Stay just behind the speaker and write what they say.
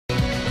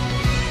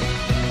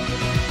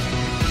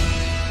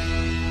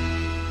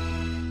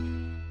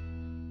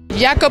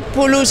Jakob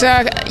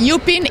Holusa,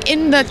 you've been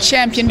in the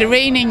champion, the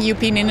reigning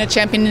European in the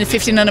champion in the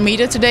 1500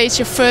 meter. Today it's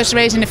your first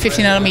race in the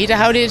 1500 meter.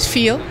 How did it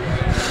feel?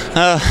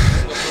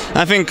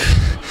 I think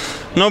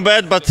not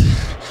bad, but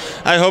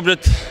I hope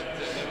that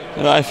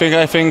I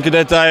think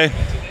that I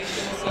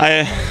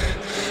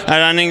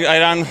ran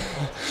a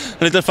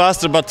little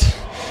faster, but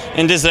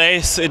in this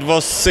race it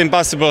was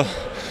impossible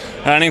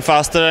running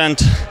faster, and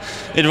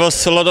it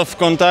was a lot of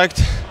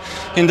contact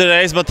in the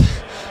race. But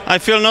I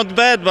feel not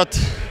bad, but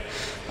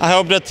I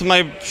hope that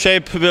my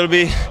shape will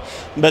be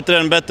better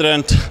and better.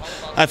 And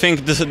I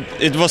think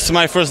it was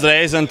my first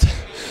race, and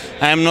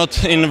I am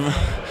not in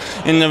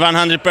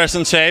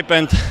 100% shape,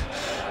 and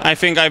I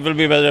think I will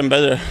be better and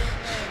better.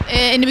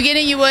 In the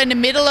beginning you were in the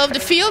middle of the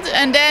field,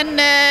 and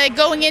then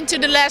going into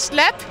the last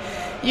lap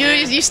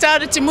you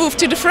started to move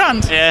to the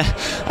front. Yeah,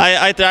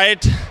 I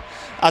tried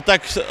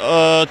attack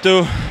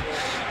to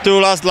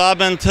last lap,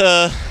 and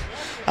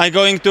I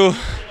going to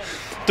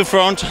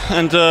front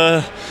and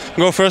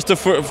go first to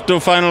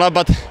final lap,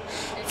 but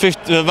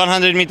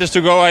 100 meters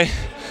to go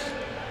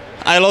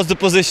I lost the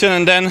position,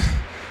 and then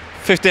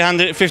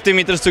 50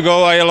 meters to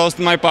go I lost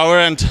my power,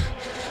 and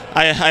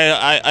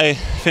I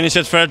finished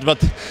at third. But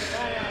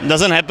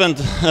doesn't happen.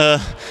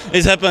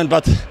 It's happened,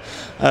 but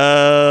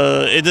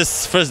it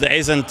is first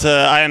days, and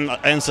I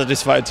am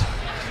satisfied.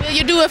 Will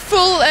you do a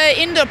full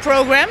indoor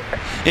program?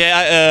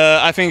 Yeah,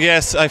 I think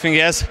yes.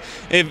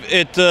 If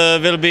it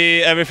will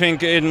be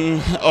everything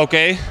in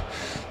okay,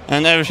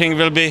 and everything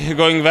will be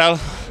going well,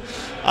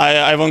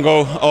 I won't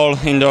go all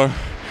indoor.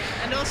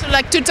 And also,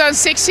 like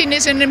 2016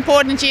 is an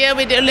important year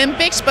with the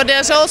Olympics, but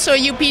there's also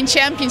European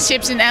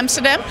Championships in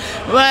Amsterdam.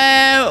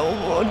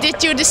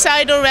 Did you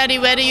decide already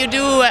whether you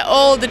do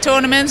all the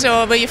tournaments,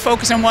 or will you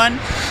focus on one?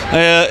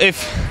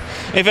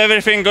 If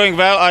everything going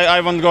well, I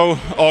won't go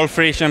all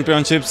 3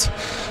 championships,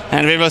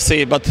 and we will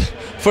see. But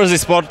first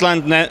is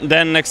Portland,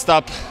 then next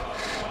step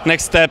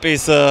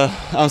is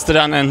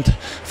Amsterdam, and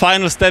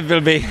final step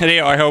will be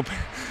Rio, I hope.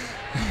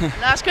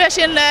 Last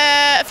question.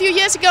 A few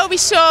years ago we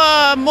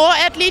saw more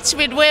athletes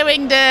with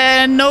wearing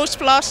the nose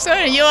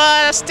plaster. You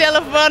are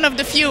still one of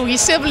the few. You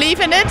still believe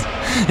in it?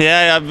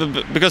 Yeah,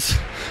 because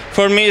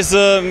for me it's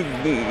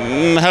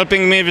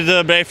helping me with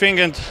the breathing,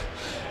 and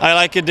I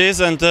like it this,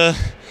 and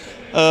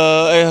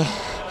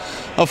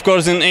of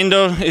course in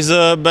indoor is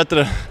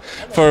better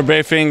for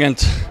breathing, and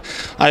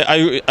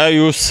I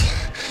use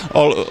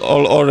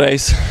all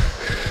race.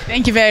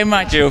 Thank you very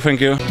much. Thank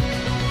you.